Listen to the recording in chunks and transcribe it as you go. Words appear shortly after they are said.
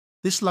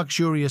This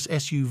luxurious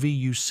SUV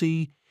you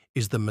see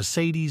is the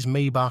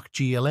Mercedes-Maybach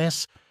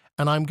GLS,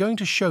 and I'm going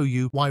to show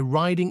you why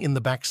riding in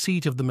the back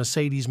seat of the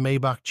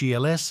Mercedes-Maybach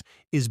GLS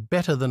is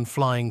better than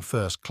flying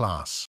first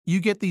class. You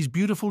get these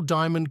beautiful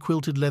diamond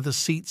quilted leather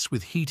seats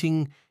with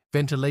heating,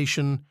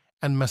 ventilation,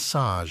 and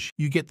massage.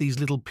 You get these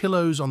little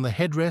pillows on the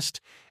headrest,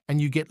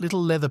 and you get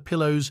little leather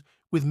pillows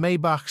with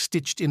Maybach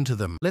stitched into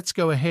them. Let's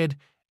go ahead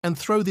and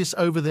throw this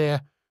over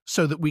there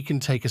so that we can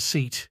take a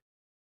seat.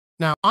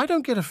 Now, I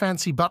don't get a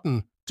fancy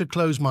button to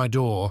close my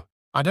door.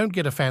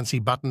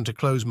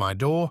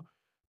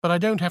 but I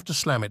don't have to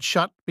slam it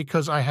shut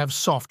because I have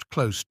soft,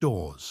 close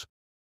doors.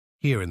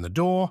 Here in the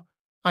door,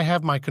 I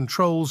have my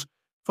controls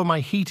for my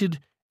heated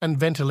and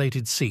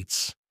ventilated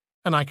seats,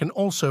 and I can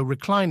also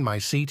recline my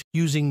seat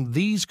using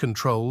these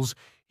controls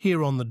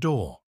here on the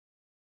door.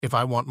 If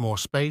I want more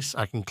space,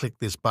 I can click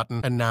this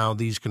button, and now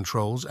these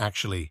controls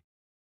actually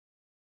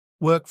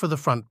work for the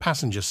front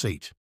passenger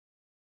seat.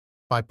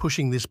 By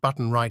pushing this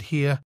button right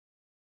here,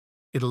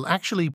 it'll actually